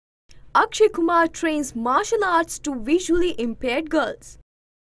Akshay Kumar trains martial arts to visually impaired girls.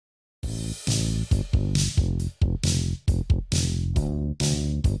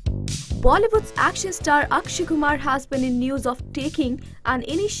 Bollywood's action star Akshay Kumar has been in news of taking an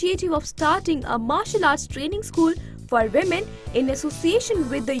initiative of starting a martial arts training school for women in association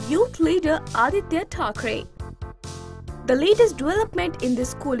with the youth leader Aditya Thackeray. The latest development in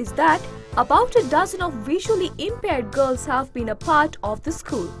this school is that about a dozen of visually impaired girls have been a part of the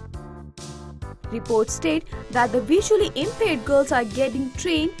school. Reports state that the visually impaired girls are getting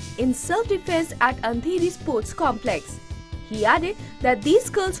trained in self-defense at Andheri Sports Complex. He added that these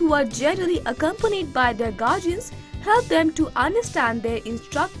girls, who are generally accompanied by their guardians, help them to understand their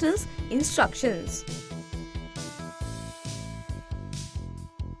instructors' instructions.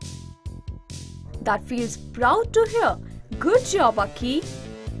 That feels proud to hear. Good job, Aki.